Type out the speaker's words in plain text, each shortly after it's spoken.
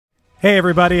Hey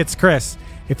everybody, it's Chris.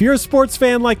 If you're a sports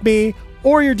fan like me,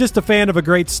 or you're just a fan of a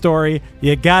great story,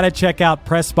 you gotta check out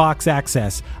Press Box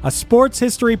Access, a sports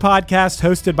history podcast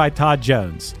hosted by Todd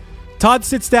Jones. Todd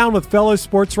sits down with fellow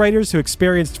sports writers who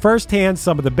experienced firsthand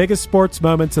some of the biggest sports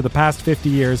moments of the past 50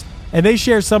 years, and they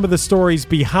share some of the stories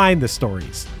behind the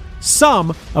stories,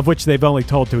 some of which they've only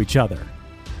told to each other.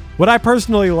 What I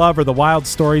personally love are the wild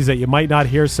stories that you might not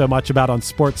hear so much about on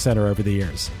SportsCenter over the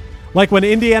years. Like when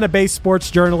Indiana-based sports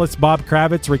journalist Bob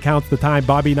Kravitz recounts the time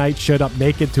Bobby Knight showed up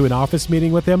naked to an office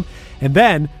meeting with him and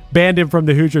then banned him from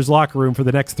the Hoosiers locker room for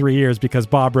the next 3 years because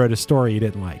Bob wrote a story he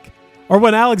didn't like. Or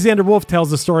when Alexander Wolf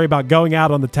tells the story about going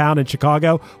out on the town in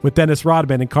Chicago with Dennis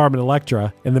Rodman and Carmen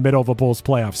Electra in the middle of a Bulls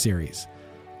playoff series.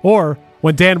 Or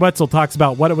when Dan Wetzel talks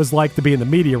about what it was like to be in the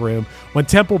media room when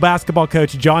Temple basketball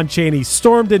coach John Chaney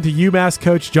stormed into UMass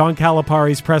coach John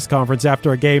Calipari's press conference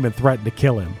after a game and threatened to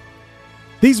kill him.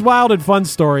 These wild and fun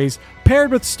stories,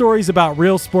 paired with stories about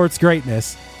real sports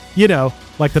greatness, you know,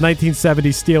 like the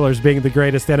 1970s Steelers being the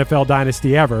greatest NFL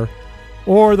dynasty ever,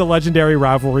 or the legendary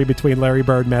rivalry between Larry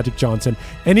Bird and Magic Johnson,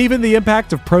 and even the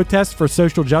impact of protests for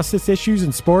social justice issues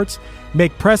in sports,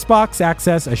 make Pressbox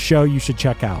Access a show you should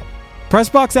check out.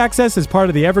 Pressbox Access is part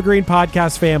of the Evergreen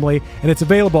Podcast family, and it's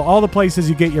available all the places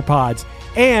you get your pods,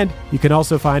 and you can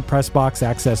also find Pressbox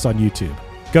Access on YouTube.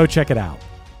 Go check it out.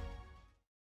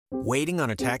 Waiting on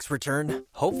a tax return?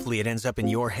 Hopefully it ends up in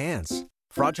your hands.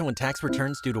 Fraudulent tax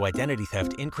returns due to identity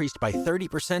theft increased by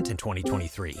 30% in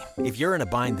 2023. If you're in a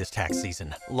bind this tax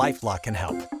season, LifeLock can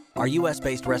help. Our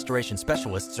U.S.-based restoration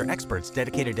specialists are experts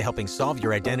dedicated to helping solve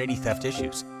your identity theft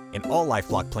issues. And all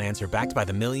LifeLock plans are backed by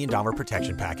the $1 Million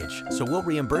Protection Package. So we'll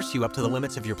reimburse you up to the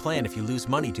limits of your plan if you lose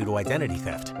money due to identity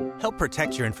theft. Help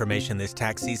protect your information this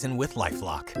tax season with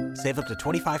LifeLock. Save up to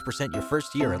 25% your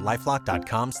first year at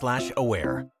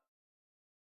LifeLock.com/aware.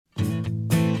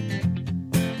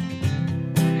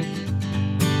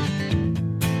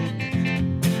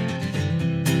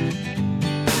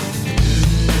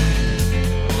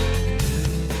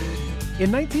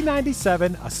 In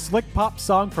 1997, a slick pop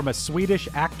song from a Swedish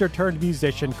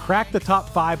actor-turned-musician cracked the top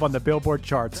 5 on the Billboard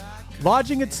charts,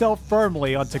 lodging itself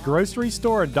firmly onto grocery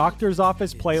store and doctor's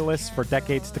office playlists for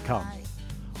decades to come.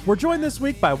 We're joined this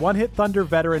week by One Hit Thunder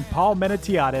veteran Paul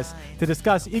Menotiades to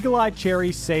discuss Eagle Eye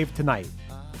Cherry's Save Tonight.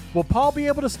 Will Paul be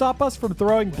able to stop us from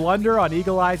throwing blunder on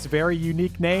Eagle Eye's very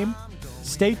unique name?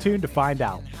 Stay tuned to find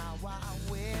out.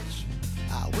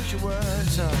 I wish you were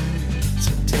so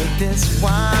take this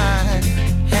wine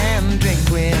and drink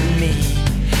with me.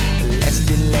 Let's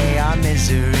delay our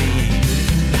misery.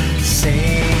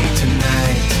 Save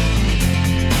tonight.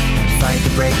 Fight the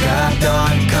break of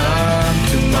dawn. Come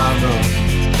tomorrow.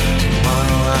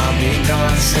 Tomorrow I'll be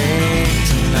gone. Save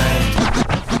tonight.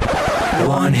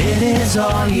 One hit is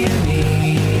all you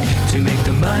need to make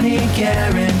the money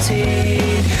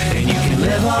guaranteed, and you can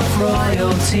live off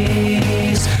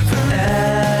royalties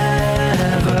forever.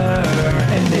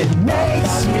 And it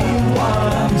makes me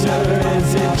wonder,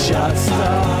 is it just a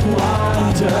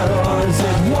wonder, or is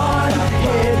it one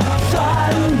hit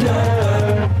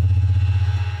thunder?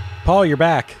 Paul, you're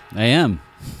back. I am.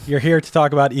 You're here to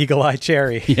talk about Eagle Eye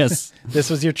Cherry. Yes. This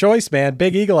was your choice, man.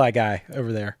 Big Eagle Eye guy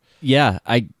over there. Yeah,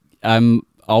 I'm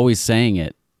always saying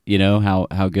it, you know,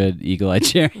 how good Eagle Eye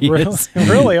Cherry is.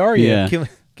 Really, are you? Yeah.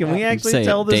 Can we actually say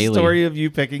tell it the daily. story of you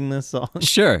picking this song?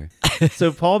 Sure.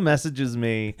 So Paul messages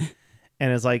me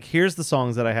and is like, here's the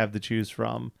songs that I have to choose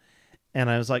from. And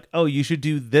I was like, oh, you should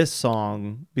do this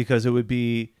song because it'd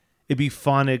be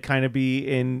fun. It'd kind of be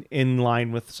in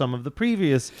line with some of the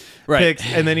previous picks.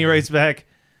 And then he writes back,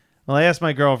 well, I asked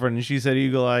my girlfriend and she said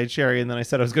Eagle Eye Cherry. And then I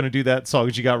said I was going to do that song.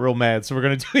 And she got real mad. So we're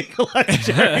going to do Eagle Eye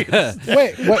Cherry.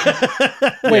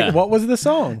 Wait, what was the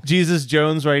song? Jesus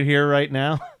Jones right here, right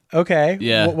now. Okay.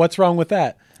 Yeah. What's wrong with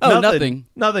that? Oh, nothing.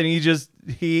 Nothing.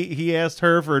 He asked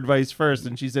her for advice first,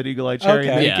 and she said Eagle Eye Cherry,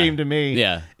 and then Yeah. he came to me.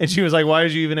 Yeah. And she was like, why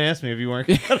did you even ask me if you weren't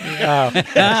going to?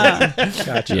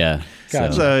 Gotcha. Yeah.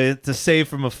 Gotcha. So to save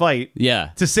from a fight.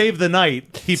 Yeah. To save the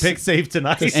night, he picked Save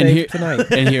Tonight. And Saved here-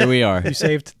 tonight. And here we are. You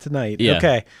saved tonight. Yeah.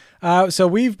 Okay. So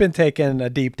we've been taking a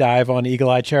deep dive on Eagle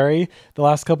Eye Cherry the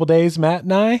last couple days, Matt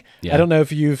and I. Yeah. I don't know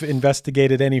if you've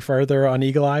investigated any further on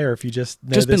Eagle Eye or if you just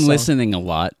know Just this been song. listening a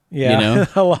lot. Yeah, You know?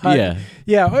 a lot. Yeah.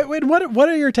 Yeah. Wait, what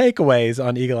are your takeaways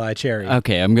on Eagle Eye Cherry?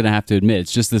 Okay, I'm going to have to admit,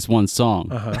 it's just this one song,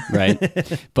 right?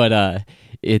 But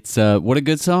it's what a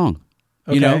good song.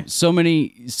 Okay. You know, so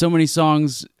many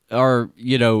songs are,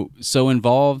 you know, so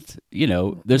involved. You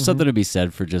know, there's something to be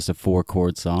said for just a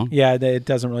 4-chord song. Yeah, it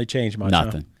doesn't really change much. huh?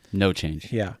 Nothing. No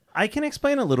change. Yeah. I can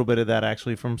explain a little bit of that,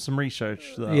 actually, from some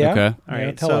research, though. Yeah. Okay. All Yeah,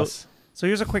 right. tell us. So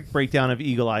here's a quick breakdown of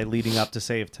Eagle Eye leading up to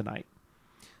Save Tonight.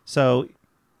 So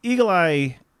Eagle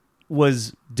Eye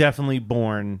was definitely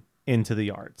born into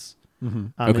the arts.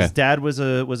 Okay. His dad was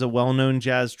a well-known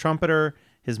jazz trumpeter.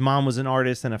 His mom was an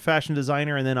artist and a fashion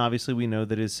designer, and then obviously we know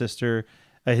that his sister,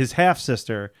 his half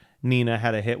sister Nina,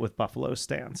 had a hit with Buffalo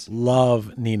Stance.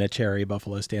 Love Nina Cherry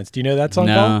Buffalo Stance. Do you know that song,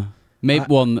 No. Paul? Maybe.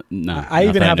 No. I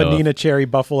even have a know of. Nina Cherry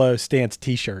Buffalo Stance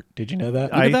T-shirt. Did you know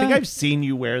that? I think I've seen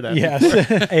you wear that. Yes,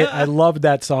 I loved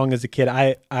that song as a kid.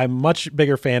 I'm a much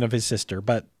bigger fan of his sister,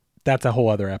 but that's a whole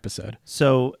other episode.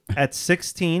 So at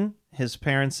 16, his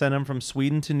parents sent him from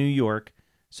Sweden to New York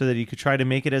so that he could try to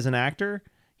make it as an actor.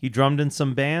 He drummed in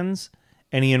some bands,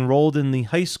 and he enrolled in the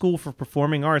High School for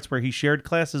Performing Arts, where he shared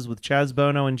classes with Chaz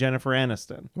Bono and Jennifer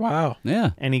Aniston. Wow.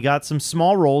 Yeah. And he got some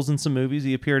small roles in some movies.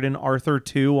 He appeared in Arthur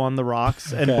 2 on the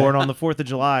Rocks and Born on the 4th of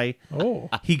July. Oh.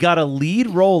 He got a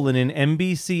lead role in an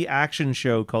NBC action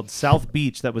show called South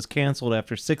Beach that was canceled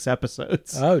after 6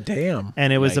 episodes. Oh, damn.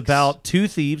 And it was Yikes. about 2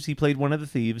 thieves. He played one of the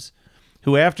thieves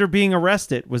who, after being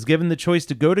arrested, was given the choice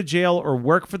to go to jail or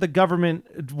work for a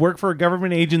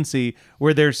government agency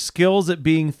where their skills at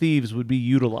being thieves would be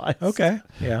utilized. Okay.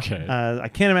 Yeah. Okay. I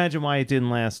can't imagine why it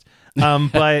didn't last.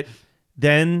 But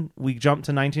then we jump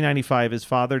to 1995. His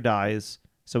father dies,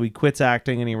 so he quits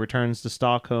acting and he returns to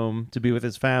Stockholm to be with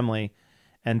his family.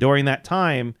 And during that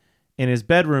time, in his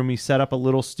bedroom, he set up a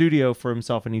little studio for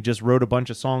himself and he just wrote a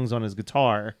bunch of songs on his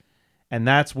guitar. And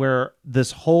that's where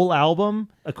this whole album,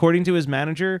 according to his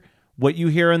manager, what you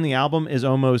hear on the album is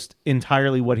almost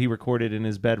entirely what he recorded in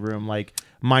his bedroom, like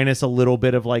minus a little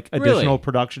bit of like additional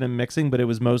production and mixing, but it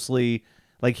was mostly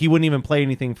like he wouldn't even play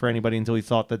anything for anybody until he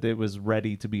thought that it was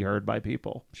ready to be heard by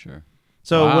people. Sure.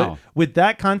 So Wow. with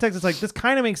that context, it's like this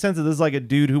kind of makes sense that this is like a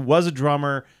dude who was a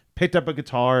drummer, picked up a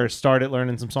guitar, started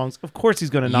learning some songs. Of course he's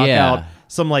going to knock Yeah. out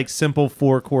some like simple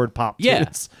 4-chord pop Yeah.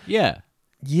 tunes. Yeah.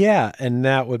 Yeah, and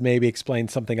that would maybe explain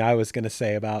something I was going to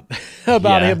say about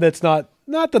Yeah. him. That's not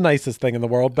the nicest thing in the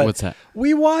world. But What's that?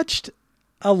 We watched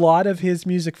a lot of his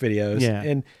music videos, Yeah.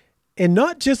 and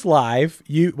not just live.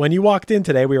 When you walked in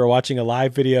today, we were watching a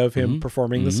live video of him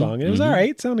performing the song, and it was all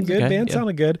right. Sounded good. Okay, Band yeah.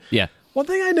 sounded good. Yeah. One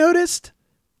thing I noticed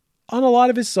on a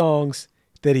lot of his songs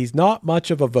that he's not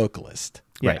much of a vocalist.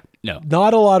 Yeah. Right. No.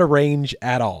 Not a lot of range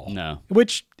at all. No.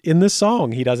 Which in this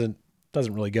song he doesn't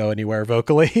really go anywhere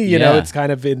vocally. You know, Yeah. it's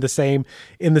kind of in the same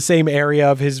area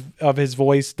of his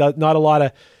voice. Not a lot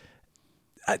of.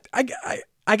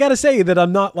 I gotta say that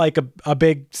I'm not like a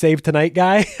big Save Tonight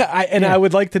guy. I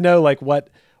would like to know like what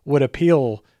would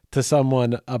appeal to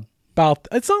someone about.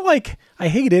 It's not like I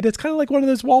hate it. It's kind of like one of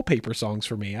those wallpaper songs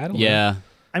for me. I don't know. Yeah.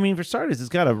 I mean, for starters, it's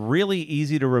got a really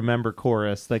easy to remember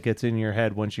chorus that gets in your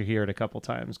head once you hear it a couple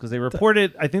times because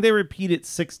I think they repeat it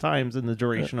 6 times in the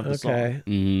duration of the song. Okay.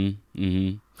 Mm-hmm.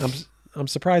 Mm-hmm. I'm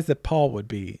surprised that Paul would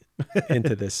be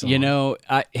into this song. You know,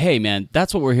 hey man,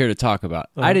 that's what we're here to talk about.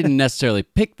 I didn't necessarally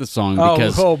pick the song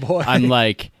because oh boy. I'm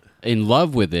like in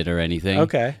love with it or anything.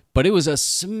 Okay. But it was a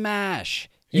smash.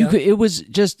 Yeah. It was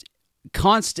just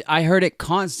constant. I heard it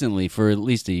constantly for at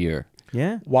least a year.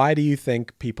 Yeah. Why do you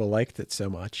think people liked it so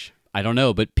much? I don't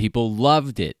know, but people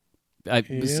loved it. A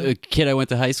kid I went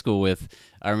to high school with,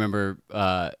 I remember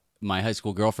my high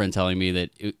school girlfriend telling me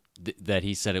that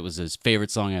he said it was his favorite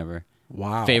song ever.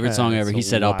 Wow. Favorite song That's ever. a He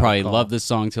said, "I'll wild probably call. love this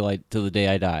song till the day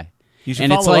I die." You should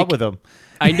And it's follow like- up with him.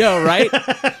 I know, right?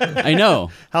 I know.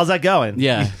 How's that going?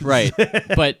 Yeah, right.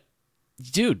 But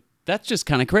dude, that's just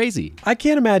kind of crazy. I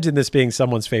can't imagine this being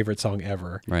someone's favorite song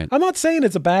ever. Right. I'm not saying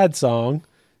it's a bad song.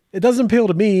 It doesn't appeal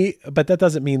to me, but that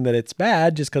doesn't mean that it's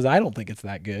bad just because I don't think it's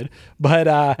that good. But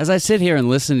As I sit here and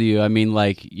listen to you, I mean,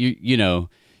 like you know,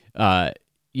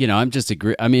 I'm just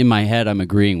I'm in my head. I'm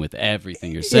agreeing with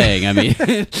everything you're saying. I mean,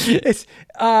 it's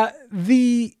I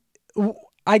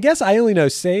guess I only know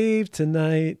Save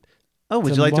Tonight. Oh,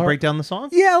 would you like to Tomorrow- break down the song?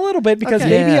 Yeah, a little bit because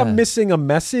Okay. maybe Yeah. I'm missing a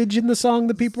message in the song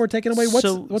that people are taking away.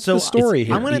 What's the story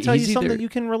here? I'm going to tell you He's something either- you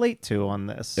can relate to on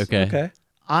this. okay. Okay.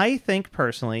 I think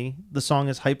personally, the song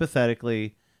is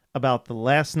hypothetically about the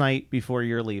last night before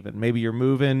you're leaving. Maybe you're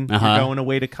moving, Uh-huh. you're going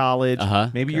away to college. Uh-huh.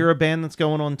 Maybe you're a band that's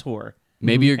going on tour.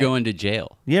 Maybe you're going to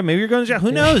jail. Yeah, maybe you're going to jail.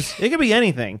 Who knows? It could be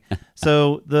anything.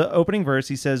 So the opening verse,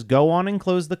 he says, "Go on and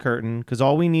close the curtain, because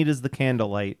all we need is the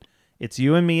candlelight. It's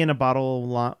you and me and a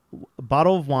bottle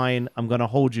of wine. I'm going to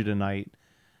hold you tonight,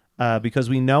 because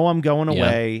we know I'm going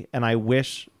away, and I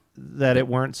wish that it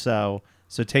weren't so.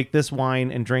 So take this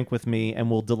wine and drink with me, and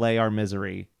we'll delay our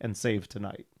misery and save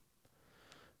tonight."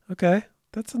 Okay.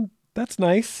 That's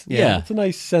nice. Yeah. That's a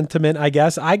nice sentiment, I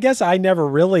guess. I guess I never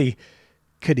really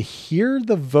could hear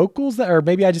the vocals or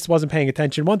maybe I just wasn't paying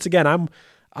attention. Once again, I'm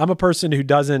a person who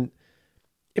doesn't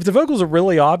if the vocals are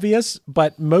really obvious,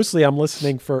 but mostly I'm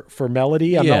listening for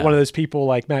melody. I'm not one of those people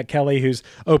like Matt Kelly who's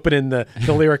opening the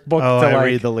lyric book to I like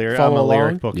read the lyric. follow I'm a along.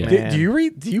 lyric book man.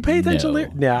 Do you pay attention to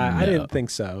lyrics? No, I didn't think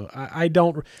so. I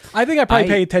don't. I think I probably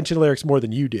pay attention to lyrics more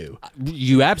than you do.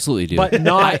 You absolutely do. But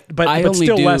not but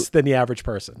still less than the average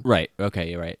person. Right.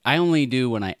 Okay, you're right. I only do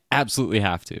when I absolutely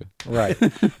have to. Right.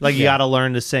 Like you got to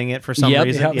learn to sing it for some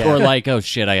reason. Yep. Or like, oh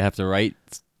shit, I have to write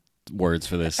words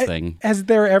for this thing. Has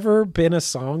there ever been a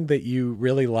song that you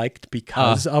really liked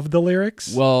because of the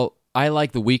lyrics? Well, I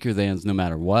like the Weaker Thans no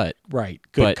matter what. Right.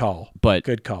 Good call. But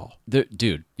good call.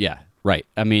 Dude, yeah, right.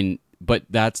 I mean, but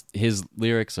that's his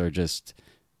lyrics are just,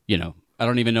 I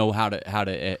don't even know how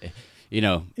to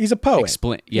he's a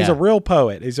poet. Yeah. He's a real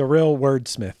poet. He's a real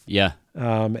wordsmith. Yeah.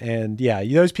 And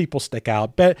those people stick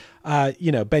out. But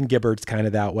Ben Gibbard's kind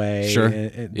of that way. Sure.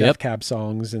 And Death Cab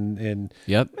songs and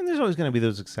Yep. And there's always going to be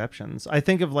those exceptions. I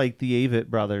think of like the Avett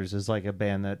Brothers as like a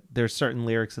band that there's certain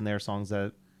lyrics in their songs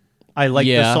that I like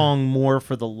the song more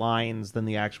for the lines than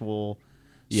the actual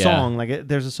song. Like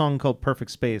there's a song called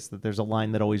Perfect Space that there's a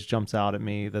line that always jumps out at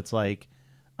me that's like,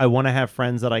 I want to have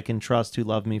friends that I can trust who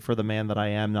love me for the man that I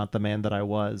am, not the man that I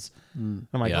was. I'm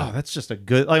like, oh, that's just a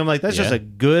good. Like, I'm like, that's just a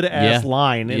good ass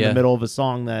line in the middle of a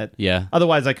song that. Yeah.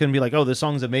 Otherwise, I couldn't be like, oh, this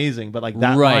song's amazing, but like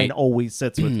that line always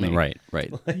sits with me. Right.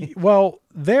 well,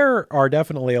 there are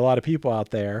definitely a lot of people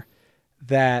out there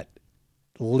that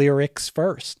lyrics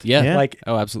first. Yeah. Like,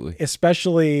 oh, absolutely.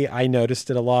 Especially, I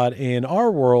noticed it a lot in our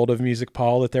world of music,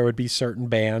 Paul, that there would be certain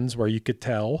bands where you could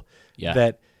tell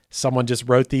that someone just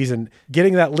wrote these, and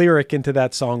getting that lyric into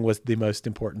that song was the most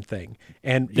important thing.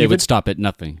 And they would stop at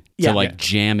nothing to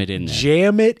jam it in there.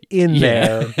 Jam it in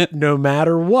there no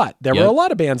matter what. There were a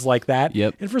lot of bands like that.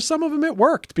 Yep. And for some of them it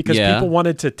worked because people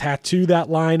wanted to tattoo that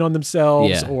line on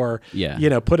themselves or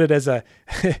put it as a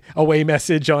away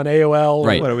message on AOL.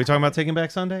 Right. What are we talking about, Taking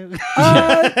Back Sunday?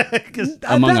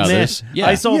 Among others. Yeah.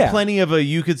 I saw plenty of a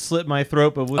 "you could slit my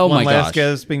throat, but with one last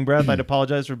gasping breath, I'd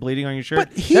apologize for bleeding on your shirt."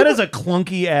 That is a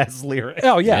clunky ass lyric.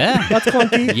 Oh yeah. That's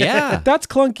clunky. That's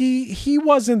clunky. He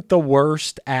wasn't the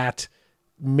worst at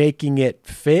making it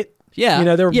fit. Yeah.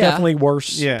 There were definitely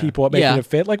worse people at making it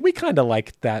fit. Like, we kind of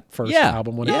liked that first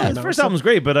album when it came out. His first album's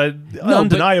great, but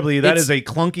undeniably, that is a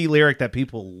clunky lyric that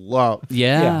people love.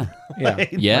 Yeah.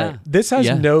 This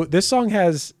song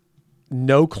has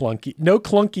no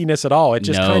clunkiness at all. It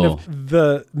just kind of,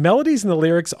 the melodies and the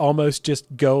lyrics almost just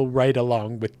go right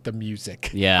along with the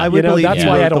music. Yeah. I would believe that's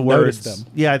why I don't notice them.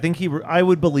 Yeah, I think I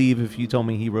would believe if you told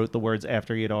me he wrote the words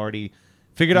after he had already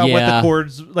figured out what the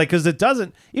chords, like, because it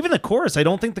doesn't, even the chorus, I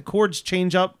don't think the chords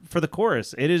change up for the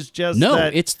chorus. It is just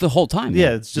it's the whole time.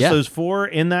 Yeah, it's just those four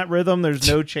in that rhythm. There's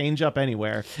no change up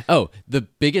anywhere. Oh, the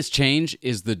biggest change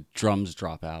is the drums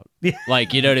drop out.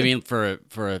 Like, you know what I mean? For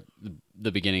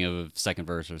the beginning of a second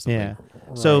verse or something. Yeah.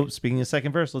 Right. So speaking of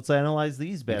second verse, let's analyze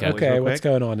these bad boys. Okay, what's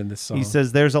going on in this song? He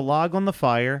says, "There's a log on the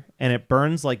fire, and it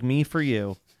burns like me for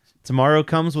you. Tomorrow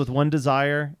comes with one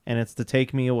desire, and it's to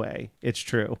take me away. It's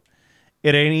true.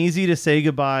 It ain't easy to say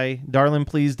goodbye. Darling,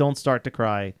 please don't start to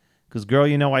cry. Because, girl,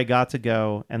 you know I got to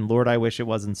go, and Lord, I wish it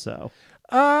wasn't so."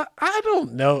 I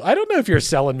don't know. I don't know if you're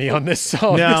selling me on this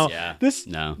song. No.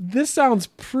 This sounds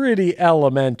pretty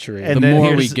elementary. And the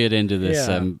more we get into this,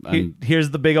 here's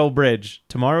the big old bridge.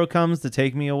 "Tomorrow comes to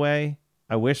take me away.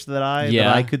 I wish that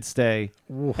I could stay."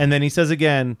 Oof. And then he says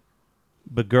again,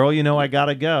 "But girl, you know I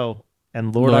gotta go.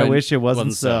 And Lord, I wish it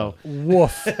wasn't so."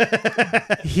 Woof.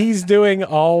 He's doing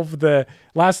all of the...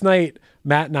 Last night,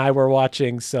 Matt and I were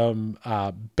watching some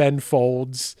Ben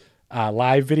Folds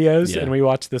live videos, and we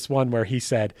watched this one where he's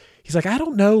like, I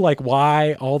don't know, like,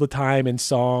 why all the time in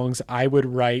songs I would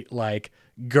write like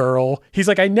girl. He's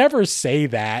like, I never say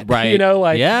that. Right.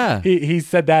 He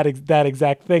said that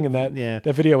exact thing in that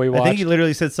video we watched. I think he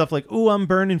literally said stuff like, "Ooh, I'm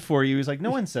burning for you." He's like, no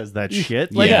one says that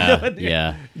shit. Like,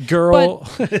 girl.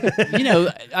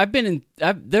 But, I've been in.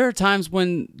 there are times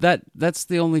when that's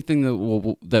the only thing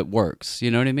that works.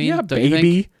 You know what I mean? Yeah, Don't you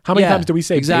baby. think? How many times do we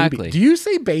say exactly. baby? Do you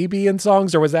say baby in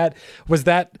songs, or was that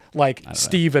like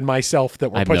Steve and myself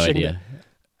that were pushing? No idea.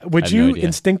 Would you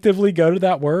instinctively go to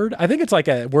that word? I think it's like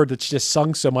a word that's just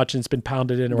sung so much and it's been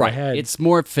pounded into our head. It's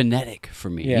more phonetic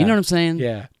for me. You know what I'm saying?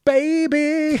 Yeah.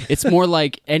 Baby. It's more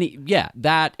like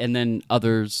that and then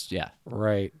others. Yeah.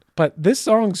 Right. But this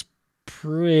song's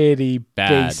pretty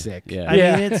basic. Yeah.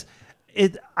 I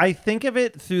mean, I think of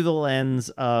it through the lens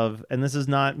of, and this is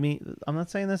not me, I'm not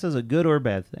saying this is a good or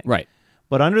bad thing. Right.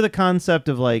 But under the concept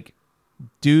of like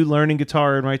do learning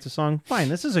guitar and writes a song, fine.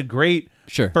 This is a great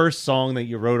Sure. first song that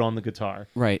you wrote on the guitar.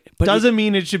 Right. But Doesn't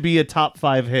mean it should be a top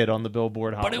 5 hit on the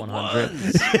Billboard Hot but it 100.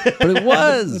 was. But it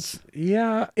was.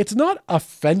 Yeah, it's not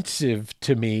offensive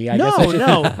to me. I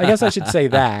guess I should say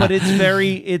that. But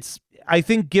I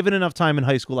think given enough time in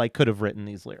high school, I could have written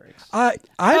these lyrics.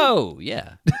 Oh,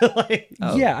 yeah.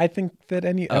 Yeah, I think that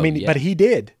yeah. but he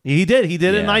did. He did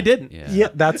it, and I didn't. Yeah,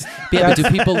 that's Yeah, but do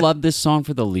people love this song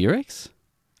for the lyrics?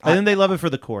 I think they love it for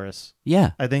the chorus.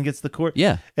 Yeah. I think it's the chorus.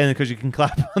 Yeah. And because you can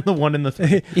clap on the 1 and the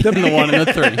 3. The 1 and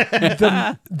the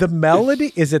 3. the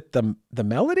melody. Is it the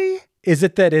melody? Is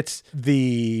it that it's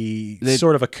the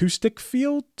sort of acoustic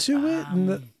feel to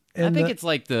it? I think it's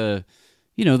like the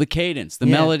cadence, the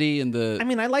melody, and the. I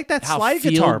mean, I like that how slide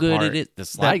feel guitar good part. it is. The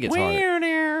slide guitar.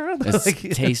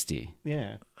 It's tasty.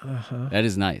 Yeah. That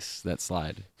is nice. That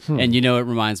slide, and it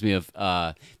reminds me of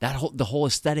the whole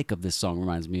aesthetic of this song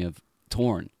reminds me of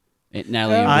Torn.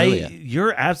 Natalie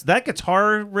Imbruglia. That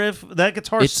guitar riff, that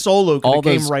guitar solo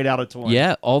came right out of Torn.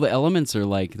 Yeah, all the elements are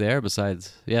like there.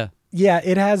 Besides, yeah. Yeah,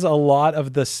 it has a lot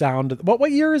of the sound.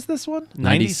 What year is this one?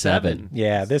 97.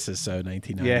 Yeah, this is so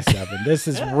 1997. This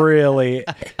is really.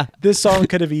 This song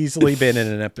could have easily been in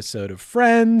an episode of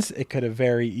Friends. It could have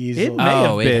very easily. It may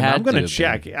have been. I'm going to have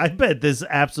check. I bet this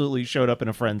absolutely showed up in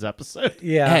a Friends episode.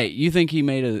 Yeah. Hey, you think he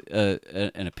made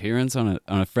an appearance on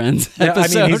a Friends Yeah,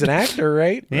 episode? I mean, he's an actor,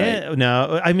 right? Yeah. Right.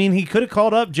 No, I mean, he could have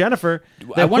called up Jennifer.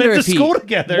 I wonder went if to school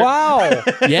together. Wow.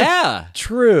 Yeah.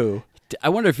 True. I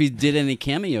wonder if he did any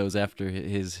cameos after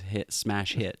his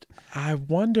smash hit. I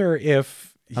wonder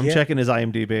if I'm checking his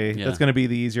IMDb. Yeah. That's going to be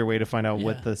the easier way to find out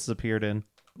what this appeared in.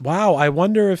 Wow, I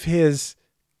wonder if his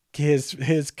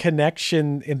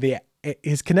connections in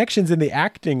the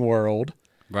acting world,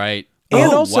 Right.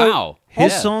 and also wow.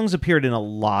 His songs appeared in a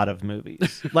lot of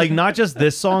movies. Like, not just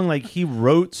this song, like, he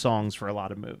wrote songs for a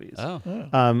lot of movies. Oh.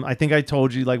 I think I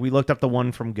told you, like, we looked up the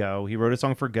one from Go. He wrote a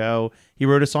song for Go. He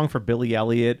wrote a song for Billy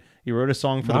Elliot. He wrote a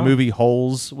song for the movie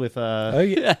Holes with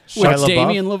yeah. Shia With LaBeouf.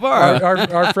 Damien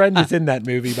LeVar. our friend is in that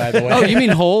movie, by the way. Oh, you mean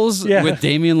Holes Yeah. with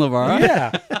Damien LeVar?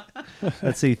 Yeah.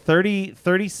 Let's see,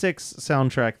 36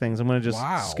 soundtrack things. I'm going to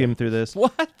just skim through this.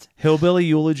 What? Hillbilly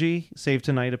Eulogy, Save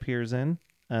Tonight appears in.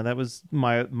 That was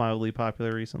mildly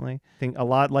popular recently. I think A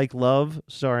Lot Like Love,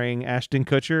 starring Ashton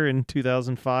Kutcher in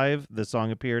 2005. This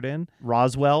song appeared in.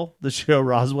 Roswell, the show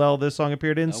Roswell, this song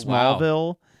appeared in. wow.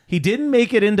 Smallville. He didn't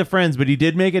make it into Friends, but he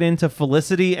did make it into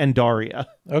Felicity and Daria.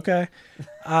 Okay.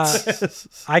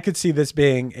 I could see this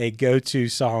being a go-to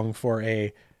song for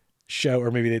a show,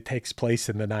 or maybe that takes place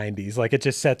in the 90s. Like, it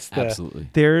just sets the... Absolutely.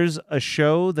 There's a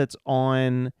show that's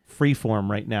on Freeform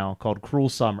right now called Cruel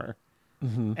Summer.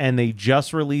 Mm-hmm. And they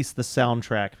just released the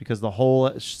soundtrack because the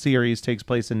whole series takes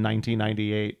place in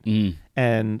 1998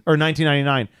 or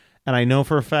 1999. And I know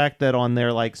for a fact that on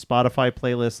their like Spotify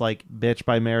playlist, like "Bitch"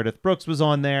 by Meredith Brooks was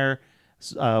on there.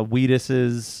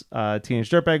 Wheatus's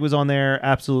 "Teenage Dirtbag" was on there.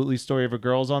 "Absolutely Story of a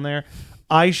Girl's" on there.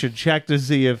 I should check to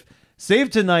see if "Save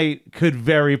Tonight" could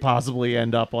very possibly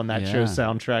end up on that show's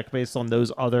soundtrack based on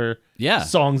those other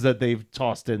songs that they've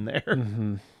tossed in there.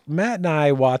 Mm-hmm. Matt and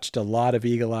I watched a lot of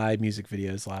Eagle Eye music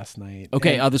videos last night.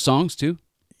 Okay, and other songs too?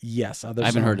 Yes, other I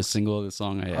haven't songs. heard a single other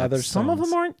song. Some of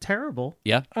them aren't terrible.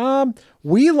 Yeah.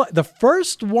 The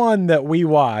first one that we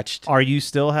watched, Are You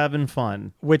Still Having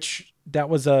Fun? which that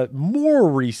was a more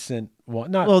recent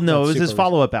one. It was his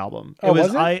follow-up album. Oh,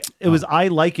 was it? It was I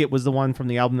Like It was the one from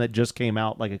the album that just came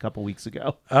out like a couple weeks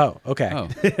ago. Oh, okay.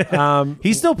 Oh.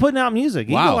 He's still putting out music.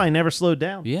 Wow. Eagle Eye never slowed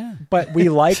down. Yeah. But we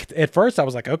liked, at first I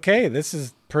was like, okay, this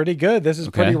is pretty good. This is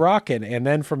pretty rocking. And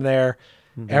then from there,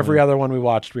 every other one we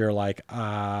watched, we were like,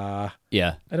 Yeah.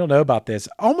 I don't know about this.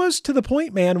 Almost to the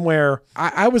point, man, where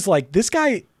I was like, this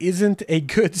guy isn't a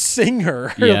good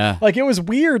singer. Yeah. Like, it was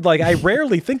weird. Like, I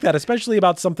rarely think that, especially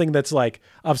about something that's like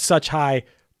of such high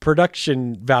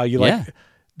production value. Like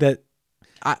that.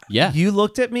 Yeah. You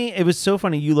looked at me. It was so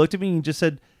funny. You looked at me and you just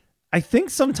said, I think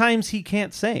sometimes he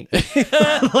can't sing.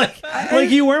 like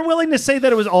you weren't willing to say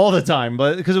that it was all the time,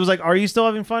 but because it was like, are you still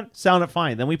having fun? Sounded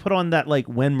fine. Then we put on that like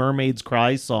When Mermaids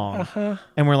Cry song,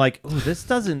 and we're like,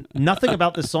 oh, nothing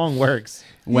about this song works.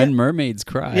 When Mermaids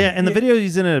Cry. Yeah, and the video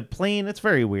he's in a plane. It's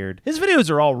very weird. His videos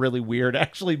are all really weird,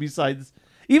 actually. Besides,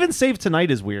 even Save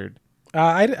Tonight is weird.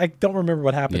 I don't remember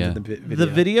what happened in the video. The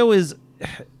video is,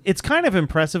 it's kind of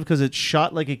impressive because it's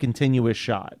shot like a continuous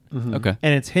shot. Mm-hmm. Okay.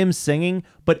 And it's him singing,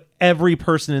 but every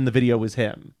person in the video is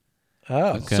him.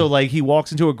 Oh. Okay. So like he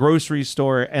walks into a grocery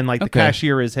store and like the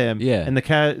cashier is him. Yeah. And the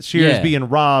cashier is being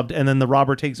robbed, and then the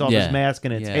robber takes off his mask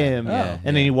and it's him. Yeah.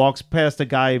 And then he walks past a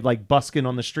guy like busking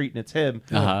on the street and it's him.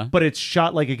 Uh-huh. But it's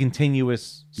shot like a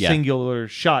continuous singular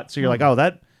shot. So you're like, oh,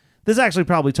 This actually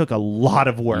probably took a lot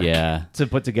of work to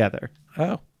put together.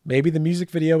 Oh, maybe the music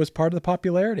video was part of the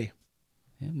popularity.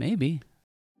 Yeah, maybe.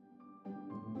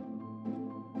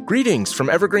 Greetings from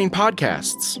Evergreen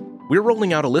Podcasts. We're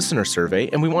rolling out a listener survey,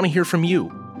 and we want to hear from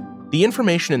you. The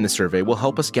information in the survey will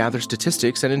help us gather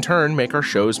statistics and in turn make our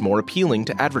shows more appealing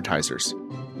to advertisers.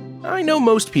 I know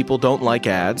most people don't like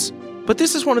ads, but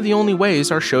this is one of the only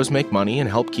ways our shows make money and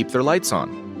help keep their lights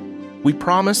on. We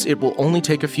promise it will only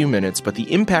take a few minutes, but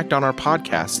the impact on our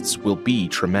podcasts will be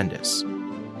tremendous.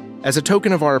 As a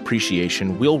token of our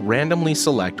appreciation, we'll randomly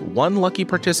select one lucky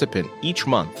participant each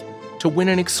month to win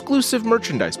an exclusive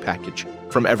merchandise package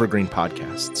from Evergreen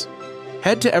Podcasts.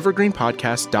 Head to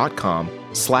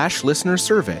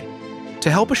evergreenpodcast.com/listenersurvey to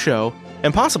help a show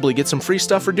and possibly get some free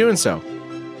stuff for doing so.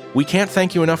 We can't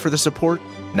thank you enough for the support.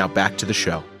 Now back to the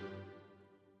show.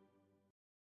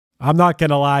 I'm not going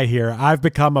to lie here. I've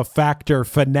become a Factor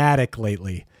fanatic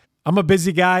lately. I'm a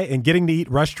busy guy, and getting to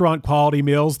eat restaurant quality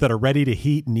meals that are ready to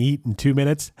heat and eat in 2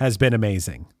 minutes has been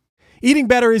amazing. Eating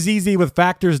better is easy with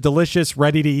Factor's delicious,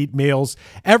 ready-to-eat meals.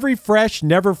 Every fresh,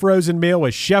 never frozen meal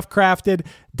is chef-crafted,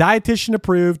 dietitian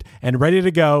approved, and ready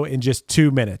to go in just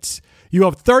 2 minutes. You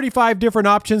have 35 different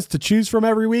options to choose from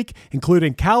every week,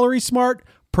 including Calorie Smart,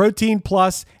 Protein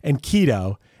Plus, and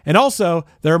Keto. And also,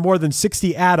 there are more than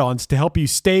 60 add-ons to help you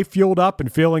stay fueled up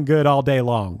and feeling good all day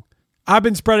long. I've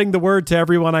been spreading the word to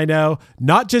everyone I know,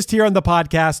 not just here on the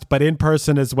podcast, but in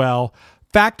person as well.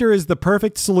 Factor is the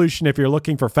perfect solution if you're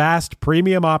looking for fast,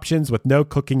 premium options with no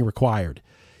cooking required.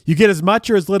 You get as much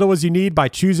or as little as you need by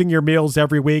choosing your meals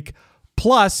every week.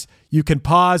 Plus, you can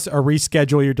pause or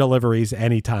reschedule your deliveries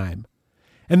anytime.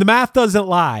 And the math doesn't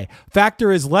lie.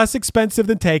 Factor is less expensive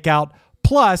than takeout.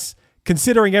 Plus,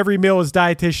 considering every meal is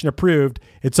dietitian approved,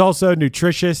 it's also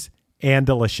nutritious and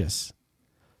delicious.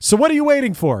 So what are you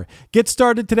waiting for? Get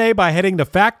started today by heading to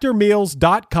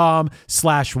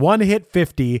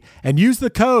factormeals.com/onehit50 and use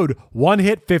the code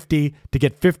onehit50 to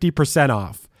get 50%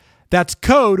 off. That's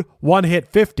code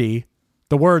onehit50,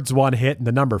 the words one hit and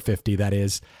the number 50, that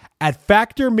is, at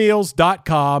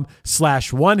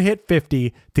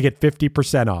factormeals.com/onehit50 to get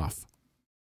 50% off.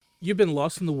 You've been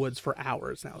lost in the woods for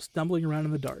hours now, stumbling around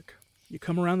in the dark. You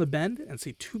come around the bend and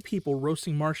see two people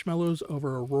roasting marshmallows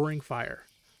over a roaring fire.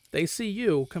 They see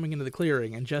you coming into the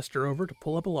clearing and gesture over to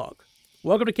pull up a log.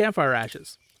 Welcome to Campfire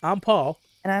Ashes. I'm Paul.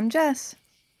 And I'm Jess.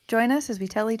 Join us as we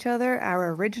tell each other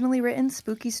our originally written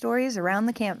spooky stories around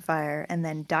the campfire and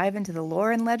then dive into the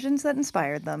lore and legends that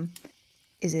inspired them.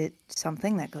 Is it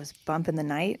something that goes bump in the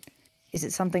night? Is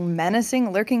it something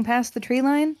menacing lurking past the tree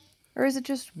line? Or is it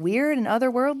just weird and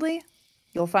otherworldly?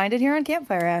 You'll find it here on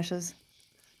Campfire Ashes.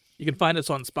 You can find us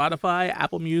on Spotify,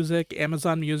 Apple Music,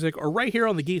 Amazon Music, or right here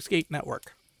on the Geekscape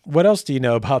Network. What else do you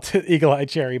know about the Eagle Eye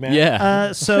Cherry, man?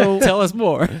 Yeah. So Tell us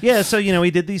more. Yeah, so,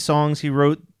 he did these songs. He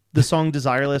wrote the song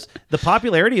Desireless. The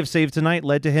popularity of Save Tonight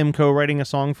led to him co-writing a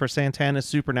song for Santana's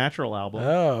Supernatural album.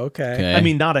 Oh, okay. Okay. I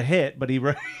mean, not a hit, but he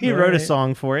wrote a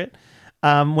song for it.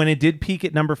 When it did peak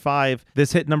at number 5,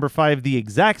 this hit number 5 the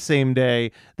exact same day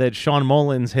that Sean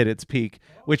Mullins hit its peak,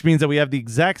 which means that we have the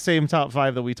exact same top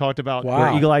 5 that we talked about,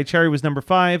 where Eagle Eye Cherry was number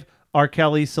 5, R.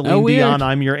 Kelly, Celine Dion,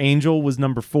 I'm Your Angel was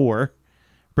number 4.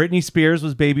 Britney Spears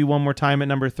was Baby One More Time at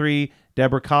number 3.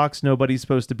 Deborah Cox, Nobody's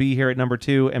Supposed to Be Here at number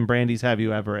 2. And Brandy's Have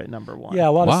You Ever at number 1. Yeah,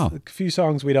 a few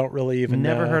songs we don't really even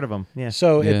Never know. heard of them. Yeah.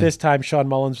 So at this time, Sean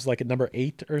Mullins was like at number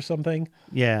 8 or something.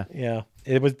 Yeah. Yeah.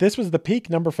 This was the peak,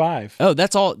 number 5. Oh,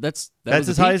 that's all. That's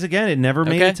as high as again. It never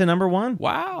made it to number 1.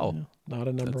 Wow. Not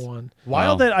a number 1.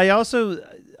 Wild that I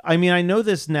know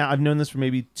this now. I've known this for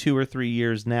maybe 2 or 3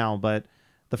 years now, but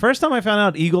the first time I found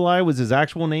out Eagle Eye was his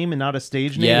actual name and not a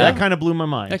stage name, that kind of blew my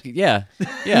mind. Yeah.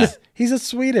 He's a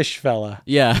Swedish fella.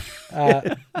 Yeah.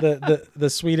 The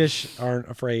Swedish aren't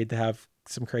afraid to have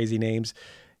some crazy names.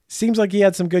 Seems like he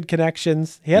had some good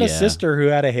connections. He had a sister who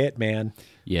had a hit, man.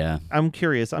 Yeah. I'm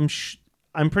curious. I'm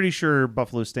pretty sure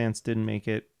Buffalo Stance didn't make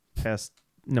it past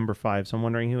number 5, so I'm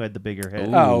wondering who had the bigger hit.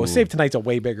 Ooh. Oh, Save Tonight's a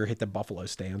way bigger hit than Buffalo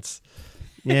Stance.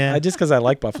 Yeah. Just because I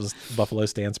like Buffalo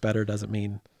Stance better doesn't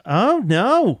mean... Oh,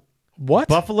 no. What?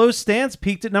 Buffalo Stance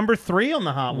peaked at number 3 on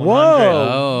the Hot 100.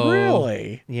 Whoa, Oh.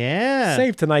 really? Yeah.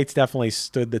 Save Tonight's definitely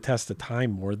stood the test of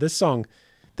time more. This song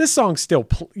still,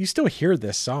 you still hear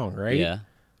this song, right? Yeah.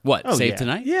 What? Oh, Save yeah.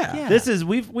 Tonight? Yeah. This is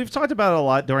we've talked about it a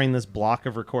lot during this block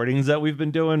of recordings that we've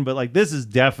been doing, but like this is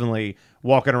definitely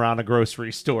walking around a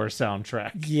grocery store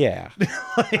soundtrack. Yeah.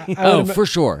 Oh, for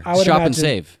sure. I would Shop and imagine-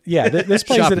 save. Yeah, this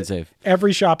plays Shop at and save.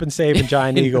 every Shop and Save in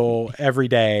Giant Eagle every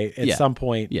day. At Yeah. some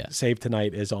point, Yeah. Save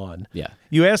Tonight is on. Yeah.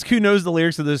 You ask who knows the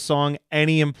lyrics of this song,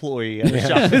 any employee at the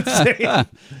Shop and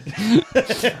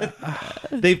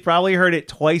Save. They've probably heard it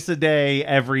twice a day,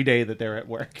 every day that they're at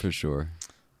work. For sure.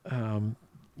 When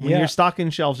you're stocking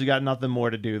shelves, you got nothing more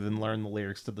to do than learn the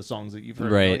lyrics to the songs that you've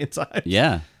heard a Right. million times.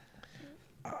 Yeah.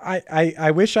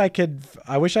 I wish I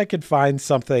could find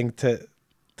something to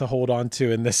hold on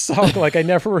to in this song. Like I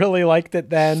never really liked it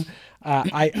then.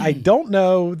 I don't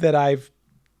know that I've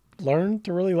learned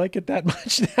to really like it that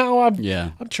much now. I'm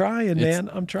trying, man.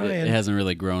 I'm trying. It hasn't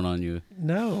really grown on you.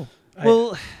 No.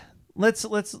 Well, let's.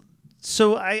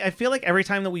 So I feel like every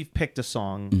time that we've picked a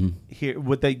song here,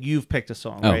 that you've picked a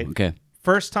song, right? Okay.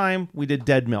 First time we did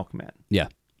Dead Milkman, Yeah.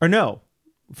 or no?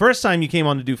 First time you came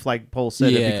on to do Flagpole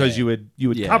Sitta Yeah. because you had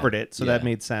Yeah. covered it, so that Yeah.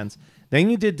 made sense. Then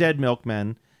you did Dead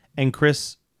Milkman, and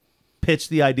Chris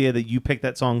pitched the idea that you picked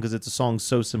that song because it's a song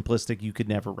so simplistic you could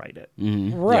never write it.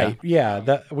 Right.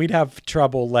 Yeah. We'd have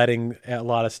trouble letting a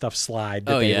lot of stuff slide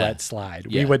that they let slide.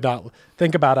 Yeah. We would not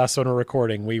think about us when we're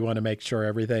recording. We want to make sure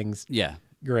everything's Yeah.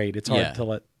 great. It's hard Yeah. to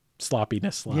let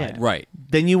sloppiness slide. Yeah. Right.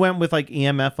 Then you went with like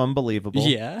EMF Unbelievable.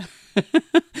 Yeah.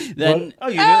 Then Oh,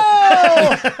 you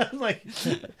did. Like,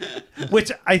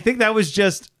 which I think that was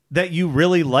just that you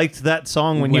really liked that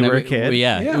song when you were a kid. Well,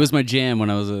 yeah, Yeah. it was my jam when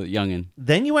I was a youngin.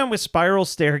 Then you went with Spiral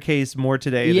Staircase More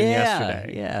Today Than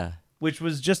Yesterday, Yeah. which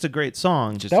was just a great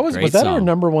song. Just That a was great was that our song.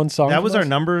 number one song? that from was our us?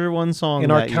 number one song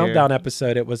in our that year. countdown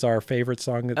episode. It was our favorite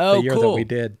song Oh, the year cool. that we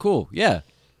did. Cool. Yeah.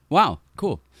 Wow.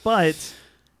 Cool. But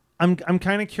I'm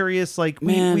kind of curious. Like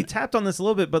Man. we tapped on this a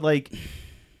little bit, but like,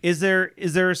 is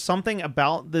there something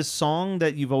about this song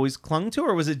that you've always clung to,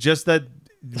 or was it just that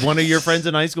one of your friends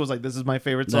in high school was like, "This is my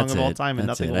favorite song That's of all it. time," and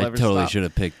That's nothing it. will I ever totally stop? should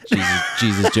have picked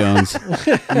Jesus Jones.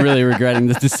 I'm really regretting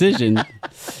this decision.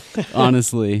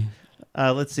 Honestly.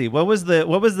 Let's see. What was the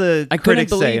I couldn't critics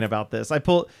believe- saying about this?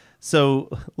 So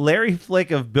Larry Flick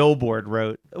of Billboard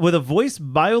wrote, with a voice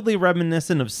mildly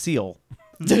reminiscent of Seal,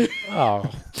 Oh,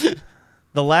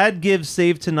 the lad gives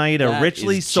Save Tonight a That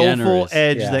richly is soulful generous.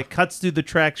 edge Yeah. that cuts through the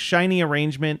track's shiny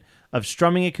arrangement of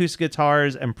strumming acoustic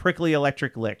guitars and prickly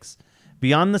electric licks.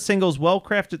 Beyond the single's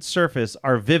well-crafted surface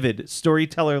are vivid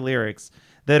storyteller lyrics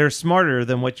that are smarter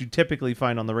than what you typically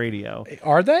find on the radio.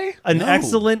 are they? An No.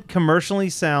 excellent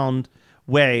commercially sound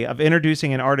way of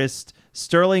introducing an artist's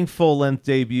sterling full-length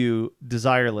debut,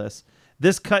 Desireless.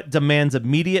 This cut demands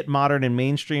immediate modern and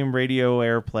mainstream radio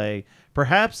airplay,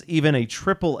 perhaps even a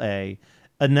AAA,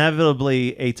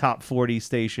 inevitably a top 40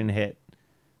 station hit.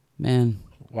 Man.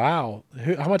 Wow.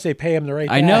 How much they pay him to write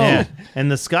that? I know. Yeah.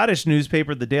 And the Scottish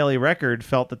newspaper, the Daily Record,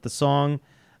 felt that the song,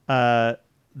 that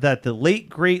the late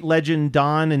great legend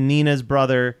Don's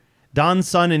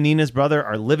son and Nina's brother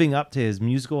are living up to his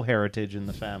musical heritage in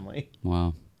the family.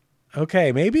 Wow.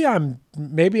 Okay, maybe I'm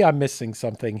missing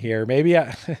something here. Maybe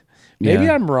Yeah.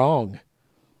 I'm wrong.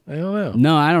 I don't know.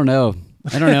 No, I don't know.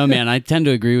 I don't know, man. I tend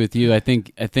to agree with you. I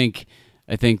think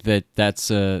that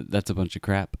that's a bunch of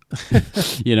crap.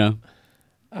 You know.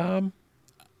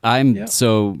 I'm yeah.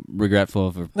 so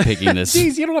regretful for picking this.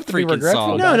 Jeez, you don't have to be freaking regretful.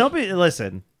 song. No, don't be.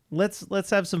 Listen, let's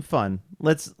have some fun.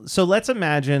 Let's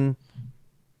imagine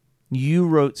you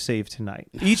wrote Save Tonight.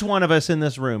 Each one of us in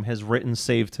this room has written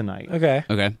Save Tonight. Okay.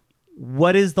 Okay.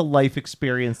 What is the life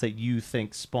experience that you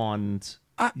think spawned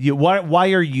you?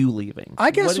 Why are you leaving? I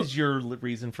guess- what is your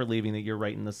reason for leaving? That you're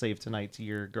writing the Save Tonight to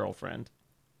your girlfriend?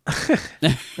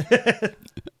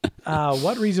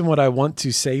 What reason would I want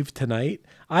to save tonight?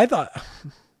 I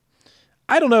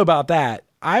don't know about that.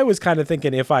 I was kind of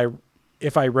thinking if I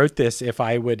wrote this, if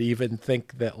I would even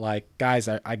think that, like, guys,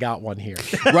 I got one here.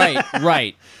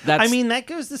 Right. That's. I mean, that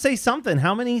goes to say something.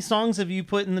 How many songs have you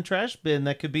put in the trash bin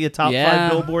that could be a top yeah,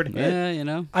 5 Billboard hit? Yeah, you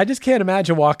know. I just can't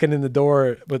imagine walking in the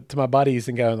door to my buddies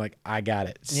and going like, I got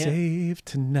it. Yeah. Save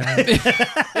tonight.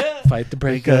 Fight the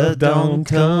break of dawn,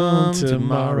 come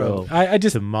tomorrow. I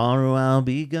just, Tomorrow I'll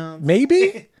be gone.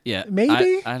 maybe? Yeah.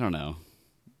 Maybe? I don't know.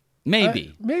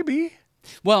 Maybe. Maybe.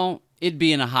 Well, it'd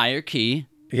be in a higher key.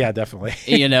 Yeah, definitely.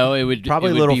 You know, it would Probably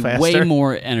it a would little be faster. way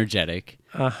more energetic.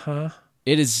 Uh-huh.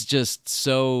 It is just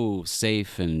so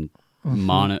safe and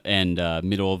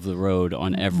middle of the road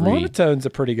on every. Monotone's a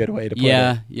pretty good way to put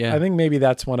Yeah, it. yeah. I think maybe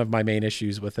that's one of my main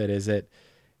issues with it is that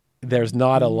there's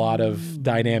not a lot of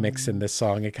dynamics in this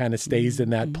song. It kind of stays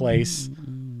in that place.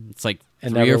 It's like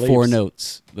And 3 or never 4 leaves.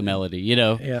 notes, the melody, you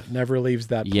know. Yeah, never leaves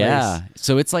that place. Yeah.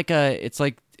 So it's like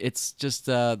it's just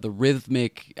the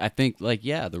rhythmic. I think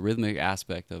the rhythmic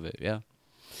aspect of it.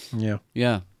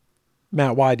 Yeah.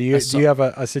 Matt, why do you have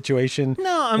a situation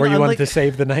where you wanted to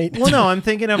save the night? Well, no, I'm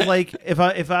thinking of like if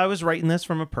I was writing this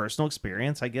from a personal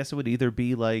experience, I guess it would either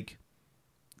be like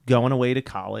going away to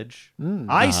college.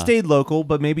 I stayed local,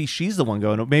 but maybe she's the one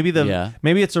going. Maybe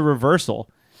it's a reversal.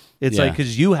 It's like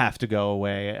because you have to go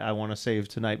away. I want to save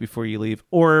tonight before you leave,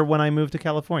 or when I move to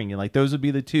California. Like those would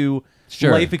be the two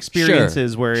life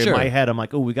experiences where in my head I'm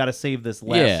like, oh, we got to save this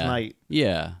last night.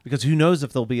 Yeah, because who knows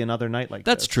if there'll be another night like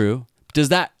that's this. true. Does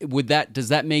that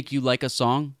make you like a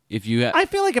song? If you, I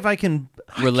feel like if I can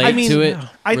relate to it,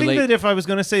 I think that if I was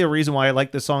going to say a reason why I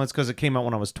like this song, it's because it came out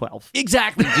when I was 12.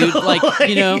 Exactly, dude. Like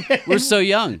we're so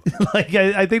young. Like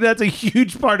I think that's a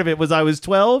huge part of it. Was I was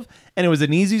 12 and it was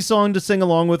an easy song to sing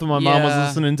along with when my mom was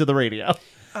listening to the radio.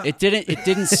 It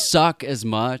didn't suck as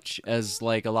much as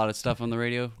like a lot of stuff on the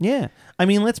radio. Yeah, I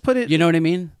mean, let's put it. You know what I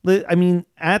mean? I mean,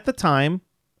 at the time,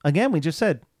 again, we just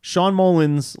said. Sean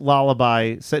Molin's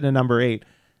Lullaby sitting at number 8.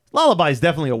 Lullaby is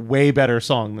definitely a way better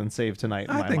song than Save Tonight.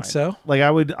 In my mind. So. Like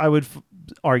I would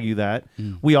argue that.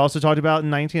 We also talked about in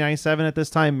 1997 at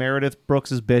this time, Meredith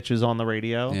Brooks's "Bitch" is on the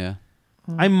radio. Yeah,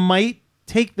 I might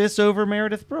take this over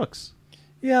Meredith Brooks.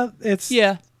 Yeah,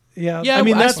 Yeah, I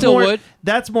mean, would.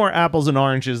 That's more apples and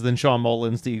oranges than Sean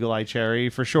Molin's "The Eagle Eye Cherry"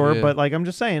 for sure. Yeah. But like, I'm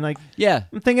just saying, like,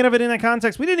 I'm thinking of it in that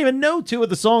context. We didn't even know 2 of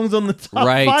the songs on the top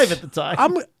 5 at the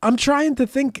time. I'm trying to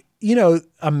think.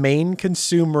 A main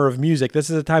consumer of music. This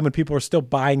is a time when people are still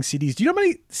buying CDs. Do you know how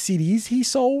many CDs he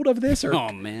sold of this? Or?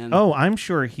 Oh man. Oh, I'm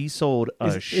sure he sold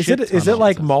a shit ton Is it of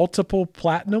like this. multiple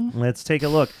platinum? Let's take a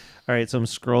look. All right, so I'm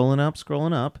scrolling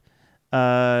up.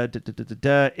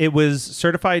 It was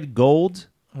certified gold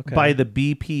by the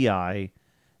BPI.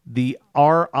 The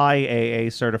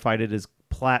RIAA certified it as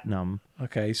platinum.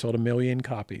 Okay, he sold 1 million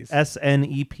copies.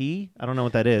 SNEP? I don't know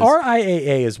what that is.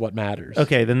 RIAA is what matters.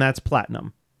 Okay, then that's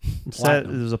platinum. It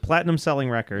was a platinum selling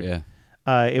record.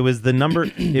 Yeah. It was the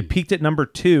number. It peaked at number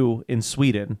 2 in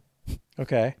Sweden.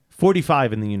 Okay.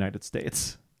 45 in the United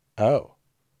States. Oh.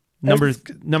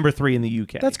 Number 3 in the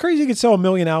UK. That's crazy. You could sell 1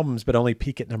 million albums, but only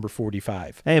peak at number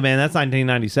 45. Hey man, that's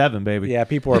 1997, baby. Yeah,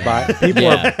 people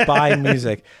are buying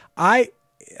music. I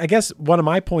guess one of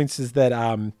my points is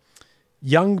that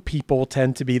young people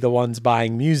tend to be the ones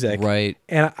buying music, right?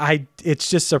 And it's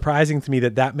just surprising to me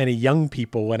that many young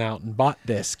people went out and bought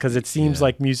this because it seems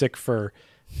like music for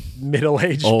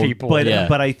middle-aged people.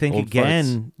 But I think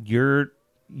again,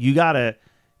 you gotta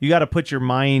put your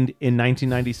mind in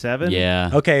 1997.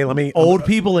 Yeah. Okay, Old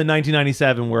people in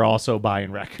 1997 were also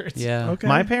buying records. Yeah. Okay.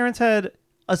 My parents had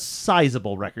a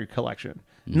sizable record collection.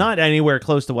 Not anywhere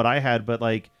close to what I had, but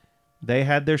like they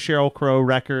had their Sheryl Crow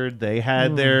record. They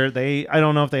had I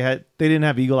don't know if they didn't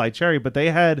have Eagle Eye Cherry, but they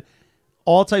had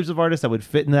all types of artists that would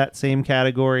fit in that same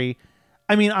category.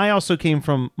 I mean, I also came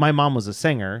from, my mom was a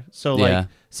singer. So like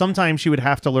sometimes she would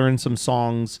have to learn some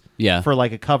songs for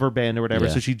like a cover band or whatever.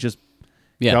 Yeah. So she'd just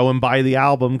go and buy the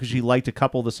album because she liked a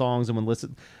couple of the songs and would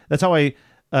listen. That's how a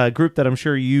group that I'm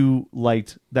sure you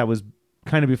liked that was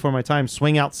kind of before my time,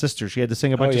 Swing Out Sister. She had to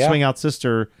sing a bunch of Swing Out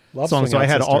Sister songs. So I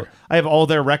have all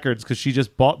their records because she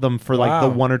just bought them for like the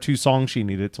 1 or 2 songs she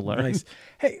needed to learn. Nice.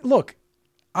 Hey, look,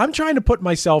 I'm trying to put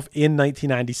myself in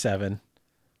 1997.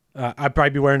 I'd probably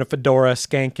be wearing a fedora,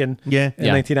 skanking in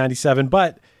 1997,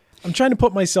 but I'm trying to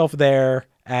put myself there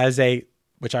as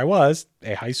which I was,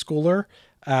 a high schooler,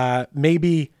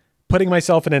 maybe putting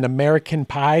myself in an American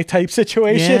Pie type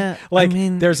situation. Yeah, like I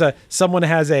mean, someone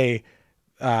has a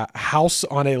house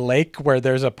on a lake where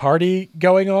there's a party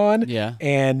going on. Yeah.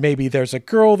 And maybe there's a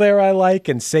girl there I like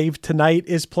and Save Tonight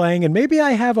is playing. And maybe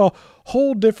I have a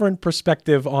whole different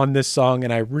perspective on this song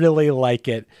and I really like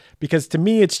it because to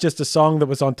me, it's just a song that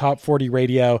was on top 40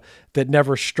 radio that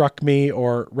never struck me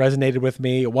or resonated with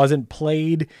me. It wasn't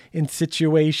played in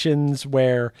situations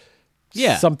where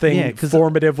something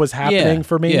formative was happening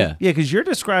for me. Yeah, because you're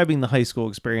describing the high school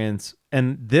experience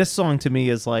and this song to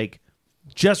me is like,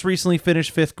 just recently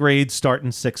finished 5th grade, starting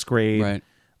 6th grade. Right.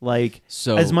 Like,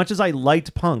 so as much as I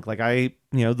liked punk, like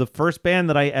the first band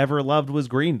that I ever loved was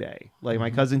Green Day. Like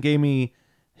my cousin gave me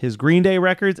his Green Day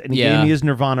records and he gave me his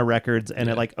Nirvana records and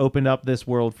it like opened up this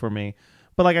world for me.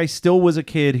 But like I still was a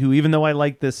kid who, even though I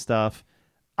liked this stuff,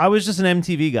 I was just an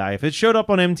MTV guy. If it showed up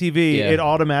on MTV, it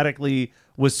automatically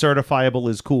was certifiable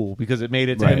as cool because it made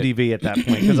it to MTV at that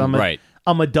point. Because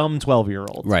I'm a dumb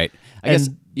 12-year-old. Right. I guess.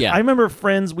 Yeah. I remember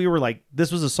friends, we were like, this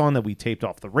was a song that we taped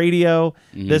off the radio.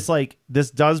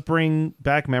 This does bring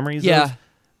back memories of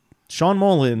Sean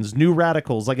Molin's New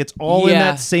Radicals. Like it's all in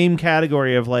that same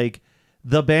category of like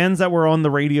the bands that were on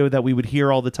the radio that we would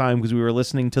hear all the time because we were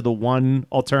listening to the one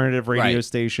alternative radio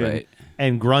station,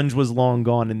 and grunge was long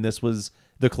gone, and this was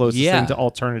the closest thing to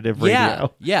alternative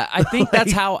radio. Yeah. I think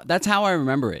that's how I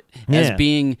remember it as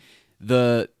being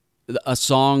a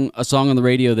song on the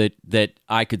radio that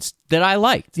I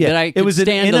liked. Yeah, that I could it was an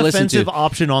stand to listen inoffensive to.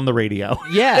 option on the radio.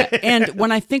 Yeah, and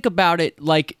when I think about it,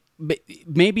 like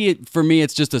maybe for me,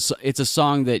 it's just it's a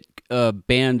song that a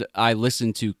band I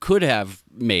listened to could have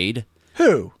made.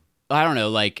 Who? I don't know,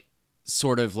 like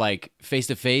sort of like Face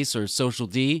to Face or Social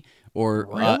D or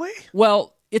really?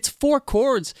 Well, it's 4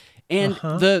 chords and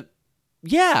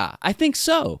I think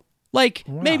so. Like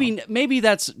maybe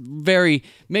that's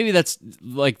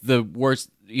like the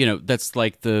worst, that's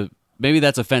like maybe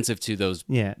that's offensive to those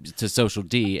to Social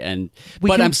D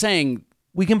I'm saying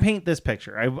we can paint this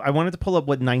picture. I wanted to pull up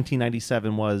what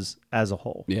 1997 was as a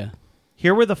whole. Yeah.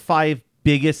 Here were the 5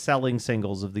 biggest selling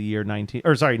singles of the year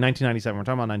 1997. We're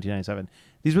talking about 1997.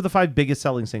 These were the 5 biggest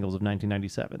selling singles of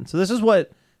 1997. So this is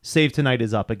what Save Tonight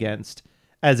is up against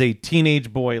as a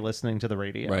teenage boy listening to the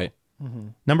radio. Right. Mm-hmm.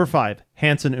 Number 5,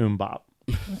 Hanson Bop.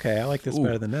 Okay, I like this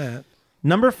better than that.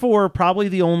 Number 4, probably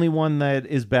the only one that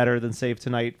is better than Save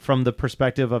Tonight from the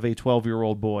perspective of a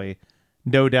 12-year-old boy.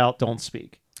 No Doubt, Don't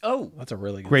Speak. Oh, that's a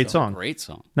really good great song. Great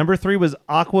song. Number 3 was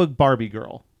Aqua Barbie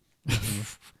Girl.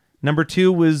 Number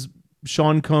 2 was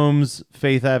Sean Combs,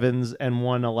 Faith Evans, and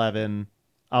 111,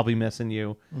 I'll Be Missing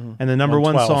You. Mm-hmm. And the number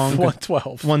 1 song...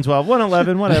 112. 112,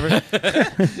 111, whatever.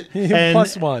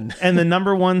 Plus 1. And the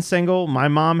number 1 single, my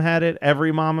mom had it,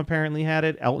 every mom apparently had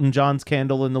it, Elton John's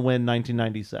Candle in the Wind,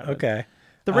 1997. Okay.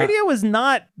 The radio is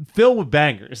not filled with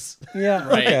bangers. Yeah,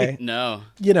 right. Okay. No.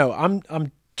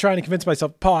 I'm trying to convince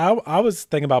myself. Paul, I was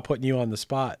thinking about putting you on the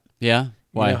spot. Yeah?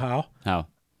 Why? You know how? How?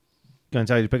 Going to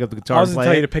tell you to pick up the guitar. I was going to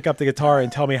tell you to pick up the guitar and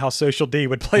tell me how Social D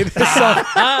would play this song.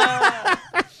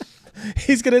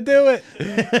 He's going to do it.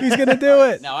 He's going to do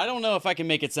it. Now, I don't know if I can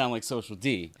make it sound like Social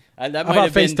D. That how might about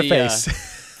have Face been to the,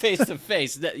 Face? Face to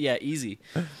Face. Yeah, easy.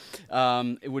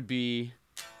 It would be...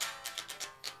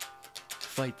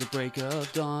 Fight the break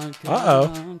of dawn.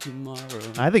 Come tomorrow.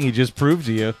 I think he just proved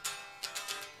to you.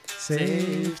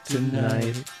 Save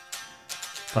tonight.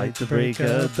 Fight the break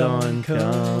of dawn.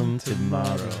 Come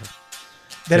tomorrow.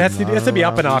 That has to be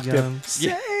up an octave.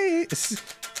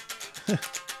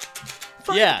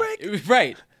 Yeah,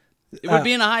 right. It would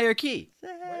be in a higher key.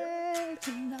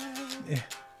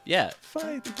 Yeah.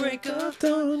 Fight the break of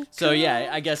dawn. So yeah,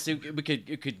 I guess we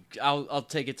could. I'll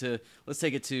take it to. Let's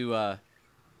take it to.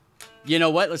 You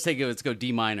know what? Let's go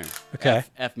D minor. Okay.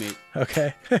 F mate.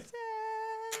 Okay.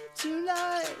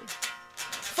 Tonight.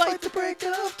 Fight the break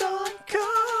of dawn.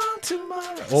 Come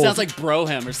tomorrow. Sounds like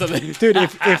Broham or something. Dude,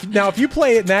 if you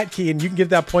play it in that key and you can get to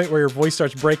that point where your voice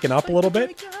starts breaking up a little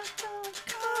bit.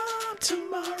 Come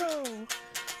tomorrow.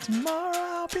 Tomorrow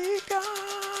I'll be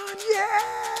gone. Yeah.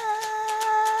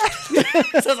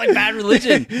 Sounds like Bad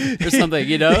Religion or something,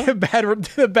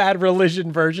 the Bad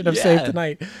Religion version of Save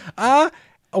Tonight.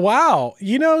 Wow.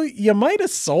 You might have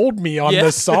sold me on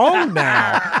this song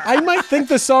now. I might think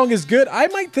the song is good. I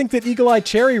might think that Eagle Eye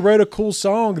Cherry wrote a cool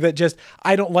song that just,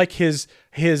 I don't like his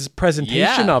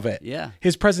presentation of it. Yeah.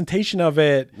 His presentation of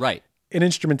it. Right. And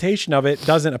instrumentation of it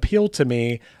doesn't appeal to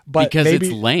me. But because maybe,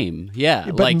 it's lame. Yeah.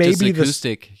 But like maybe just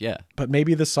acoustic. But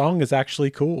maybe the song is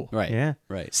actually cool. Right. Yeah.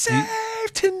 Right. Save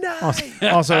tonight.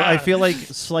 Also, I feel like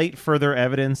slight further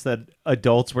evidence that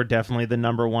adults were definitely the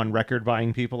number 1 record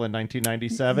buying people in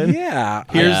 1997. Yeah.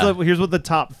 Here's what the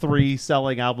top 3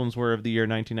 selling albums were of the year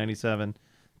 1997.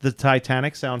 The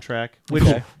Titanic soundtrack, which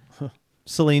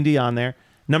Celine Dion there.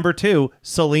 Number 2,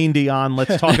 Celine Dion,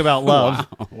 Let's Talk About Love.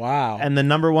 Wow. And the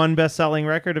number 1 best-selling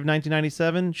record of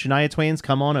 1997, Shania Twain's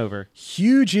Come On Over.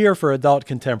 Huge year for adult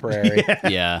contemporary.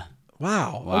 Yeah.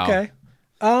 Wow. Wow. Okay.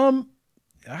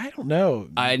 I don't know.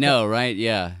 I know, right?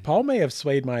 Yeah. Paul may have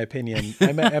swayed my opinion.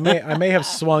 I may have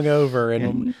swung over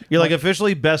and You're like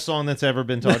officially best song that's ever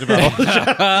been talked about on the show.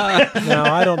 no,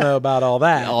 I don't know about all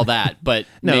that. All that, but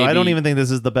No, maybe, I don't even think this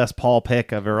is the best Paul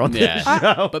pick ever on this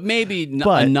show. But maybe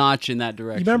But- a notch in that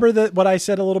direction. You remember what I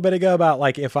said a little bit ago about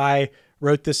like if I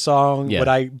wrote this song, Yeah. would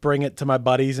I bring it to my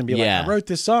buddies and be Yeah. like, I wrote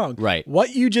this song. Right.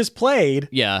 What you just played.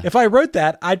 Yeah. If I wrote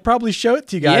that, I'd probably show it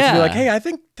to you guys and be Yeah. like, hey, I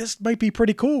think this might be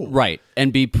pretty cool. Right.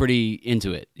 And be pretty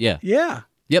into it. Yeah. Yeah.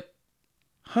 Yep.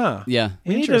 Huh. Yeah.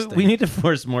 Interesting. We need to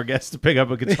force more guests to pick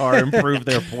up a guitar and prove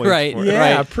their point. Right. for it.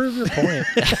 Yeah, Right. prove your point.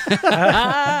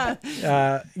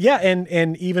 Yeah,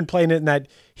 and even playing it in that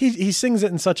he sings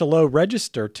it in such a low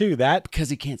register too. That Because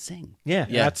he can't sing. Yeah.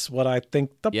 that's what I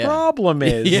think the Yeah. problem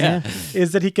is. Yeah.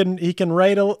 is that he can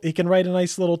write a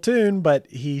nice little tune, but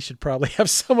he should probably have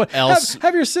someone Else.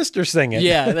 have your sister sing it.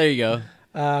 Yeah, there you go.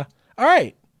 All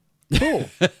right. Cool.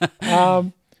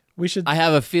 We should. I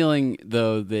have a feeling,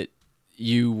 though, that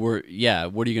you were,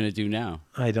 what are you going to do now?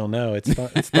 I don't know. It's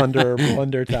Thunder or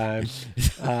Blunder time.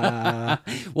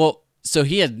 Well, so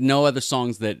he had no other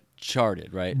songs that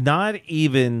charted, right? Not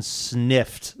even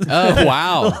sniffed. Oh,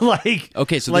 wow. Like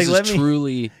Okay, so like, this let is me-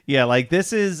 truly... Yeah, like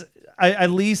this is at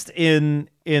least in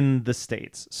the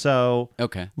States. So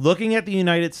Okay. looking at the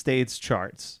United States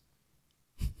charts,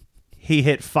 he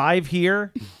hit 5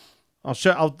 here. I'll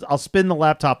spin the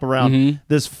laptop around.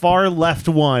 This far left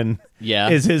one Yeah.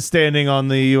 is his standing on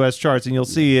the U.S. charts, and you'll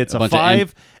see it's a bunch of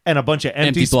 5 and a bunch of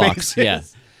empty blocks. spaces. Yeah.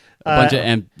 A bunch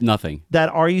of nothing. That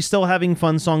Are You Still Having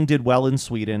Fun song did well in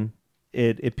Sweden.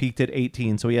 It peaked at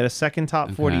 18, so he had a second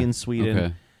top 40 Okay. in Sweden.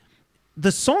 Okay.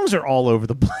 The songs are all over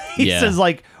the place. Yeah. As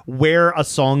like where a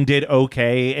song did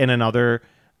okay in another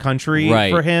country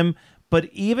Right. for him. But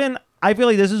even I feel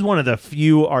like this is one of the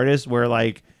few artists where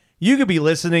like you could be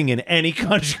listening in any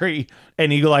country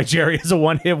and Eagle Eye Cherry is a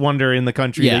one-hit wonder in the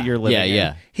country that you're living in.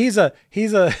 Yeah. He's a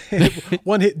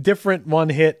one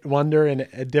hit wonder in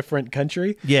a different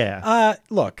country. Yeah.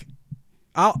 Look,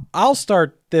 I'll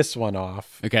start this one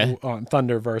off. Okay. On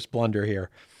Thunder versus Blunder here.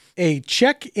 A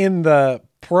check in the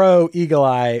pro Eagle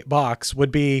Eye box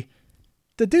would be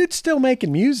the dude's still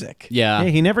making music. Yeah. Yeah,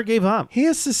 he never gave up. He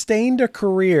has sustained a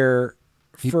career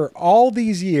for all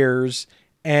these years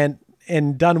and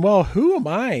done well. Who am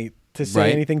I to say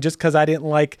Right. anything just because I didn't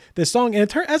like this song? And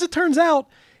as it turns out,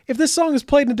 if this song is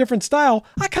played in a different style,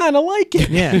 I kind of like it.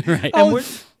 Yeah. Right. Oh, And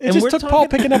it just we're took Paul talking-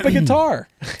 picking up a guitar.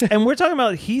 And we're talking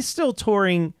about he's still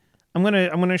touring. I'm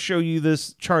gonna show you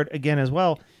this chart again as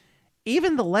well.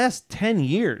 Even the last 10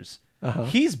 years,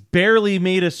 he's barely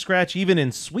made a scratch even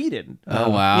in Sweden. Oh,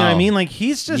 wow. You know what I mean? Like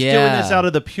he's just doing Yeah. this out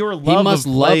of the pure love must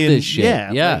of love playing. this shit.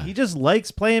 Yeah. like, he just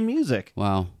likes playing music.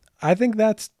 Wow. I think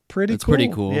that's pretty That's cool. pretty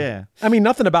cool. Yeah. I mean,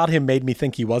 nothing about him made me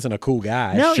think he wasn't a cool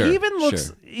guy. No, Sure, he even looks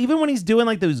sure. even when he's doing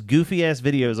like those goofy ass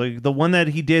videos, like the one that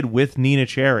he did with Nina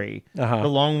Cherry, the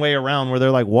long way around, where they're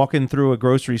like walking through a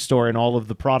grocery store and all of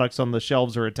the products on the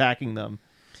shelves are attacking them.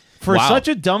 For Wow. such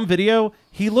a dumb video,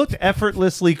 he looked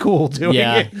effortlessly cool doing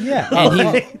Yeah. it. Yeah.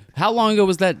 And how long ago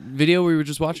was that video we were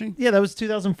just watching? Yeah, that was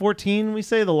 2014, we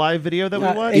say, the live video that we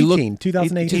watched. 2018.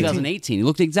 2018. He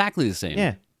looked exactly the same.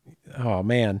 Yeah. Oh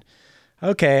man.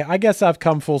 Okay, I guess I've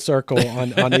come full circle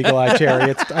on Eagle Eye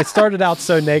Cherry. I started out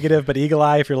so negative, but Eagle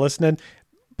Eye, if you're listening,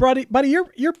 buddy,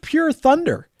 you're pure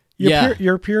thunder.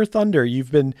 You're pure thunder.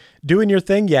 You've been doing your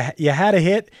thing. You had a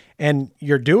hit, and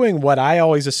you're doing what I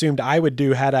always assumed I would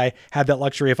do had I had that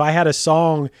luxury. If I had a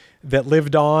song that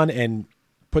lived on and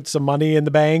put some money in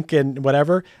the bank and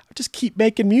whatever, I'd just keep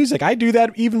making music. I do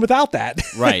that even without that.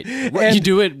 Right. And- You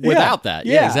do it without that.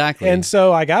 Yeah, exactly. And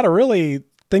so I got to really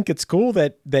think it's cool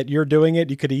that you're doing it.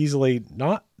 You could easily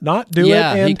not do it.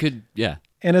 yeah, And, he could. Yeah.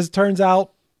 and as it turns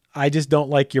out, I just don't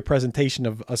like your presentation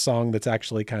of a song that's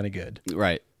actually kind of good.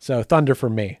 Right. So Thunder for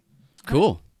me.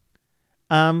 Cool.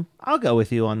 I'll go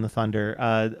with you on the Thunder.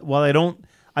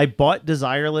 I bought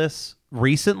Desireless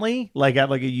recently, like at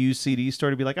like a used CD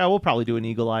store to be like, oh, we'll probably do an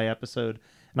Eagle Eye episode.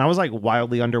 And I was like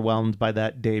wildly underwhelmed by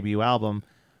that debut album.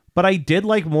 But I did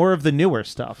like more of the newer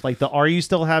stuff. Like the Are You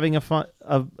Still Having Fun?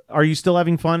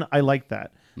 I like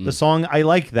that. The song I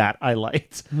Like That I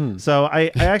liked. So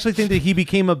I actually think that he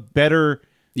became a better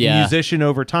Yeah. musician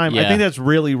over time. I Yeah. think that's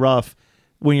really rough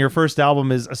when your first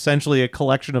album is essentially a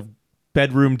collection of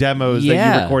bedroom demos that you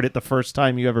Yeah. recorded the first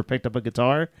time you ever picked up a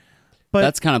guitar. But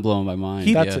That's kind of blowing my mind.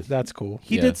 He- yeah. That's cool.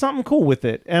 he Yeah. did something cool with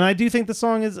it. And I do think the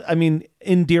song is,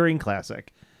 endearing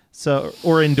classic. So,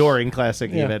 or enduring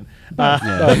classic Yeah. even.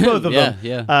 Both of Yeah, them.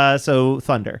 yeah. So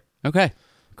Thunder. Okay.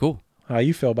 Cool. How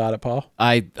you feel about it, Paul?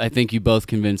 I think you both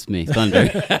convinced me.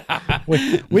 Thunder.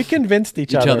 We convinced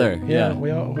each other. yeah.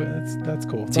 That's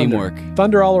cool. Thunder. Teamwork.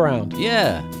 Thunder all around.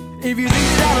 Yeah. If you think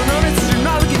that I don't notice, you're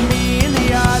not looking me in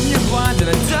the eye and you're blind, and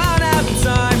I don't have the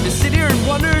time to sit here and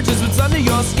wonder just what's under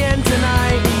your skin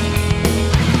tonight.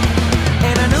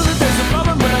 And I know that there's a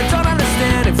problem, but I don't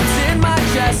understand if it's in my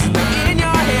chest and in your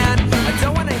hand. I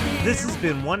don't want to hear. This has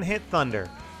been One Hit Thunder.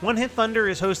 One Hit Thunder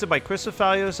is hosted by Chris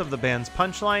Afalios of the bands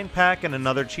Punchline, Pack, and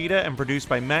Another Cheetah, and produced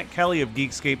by Matt Kelly of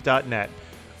Geekscape.net.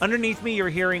 Underneath me, you're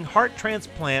hearing Heart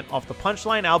Transplant off the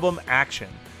Punchline album Action.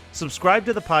 subscribe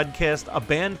to the podcast A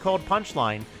Band Called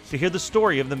Punchline to hear the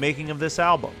story of the making of this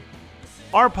album.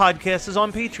 Our podcast is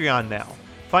on Patreon now.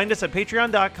 Find us at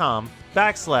patreon.com/OHT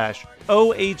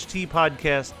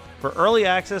podcast for early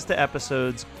access to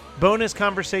episodes, bonus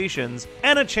conversations,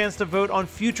 and a chance to vote on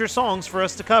future songs for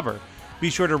us to cover. Be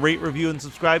sure to rate, review, and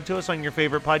subscribe to us on your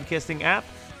favorite podcasting app,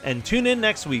 and tune in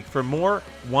next week for more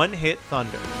One Hit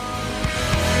Thunder.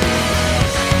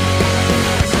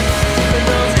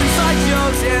 Those inside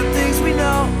jokes and things we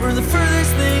know are the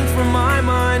furthest thing from my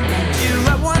mind. You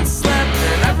let one slip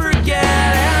and I forget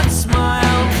and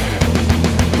smile.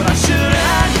 But I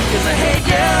shouldn't, cause I hate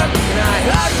you, and I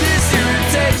hope this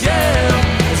irritates you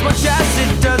as much as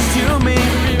it does to me.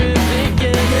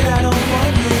 That I don't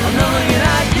want you. I'm not looking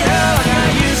at you like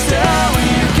I used to. When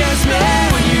you kiss me,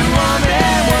 when you want me,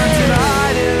 what did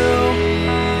I do?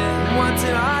 What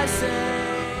did I say?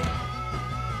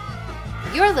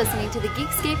 You're listening to the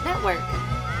Geekscape Network.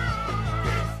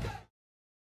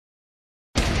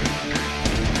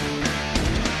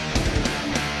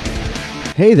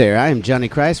 Hey there, I am Johnny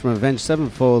Christ from Avenged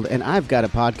Sevenfold, and I've got a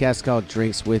podcast called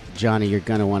Drinks with Johnny you're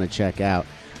going to want to check out.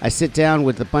 I sit down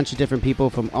with a bunch of different people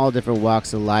from all different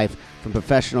walks of life, from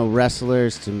professional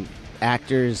wrestlers to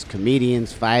actors,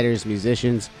 comedians, fighters,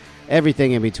 musicians,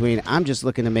 everything in between. I'm just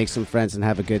looking to make some friends and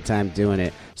have a good time doing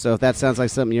it. So if that sounds like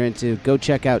something you're into, go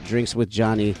check out Drinks with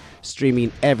Johnny,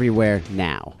 streaming everywhere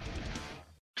now.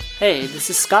 Hey, this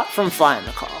is Scott from Fly on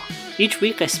the Call. Each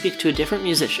week I speak to a different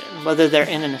musician, whether they're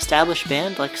in an established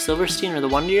band like Silverstein or the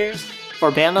Wonder Years, or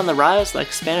a band on the rise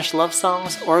like Spanish Love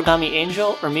Songs, Origami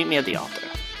Angel, or Meet Me at the Altar.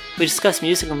 We discuss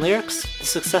music and lyrics, the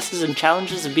successes and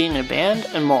challenges of being in a band,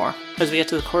 and more, as we get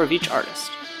to the core of each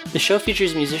artist. The show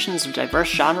features musicians of diverse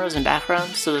genres and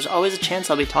backgrounds, so there's always a chance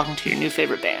I'll be talking to your new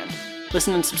favorite band.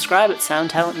 Listen and subscribe at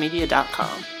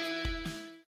soundtalentmedia.com.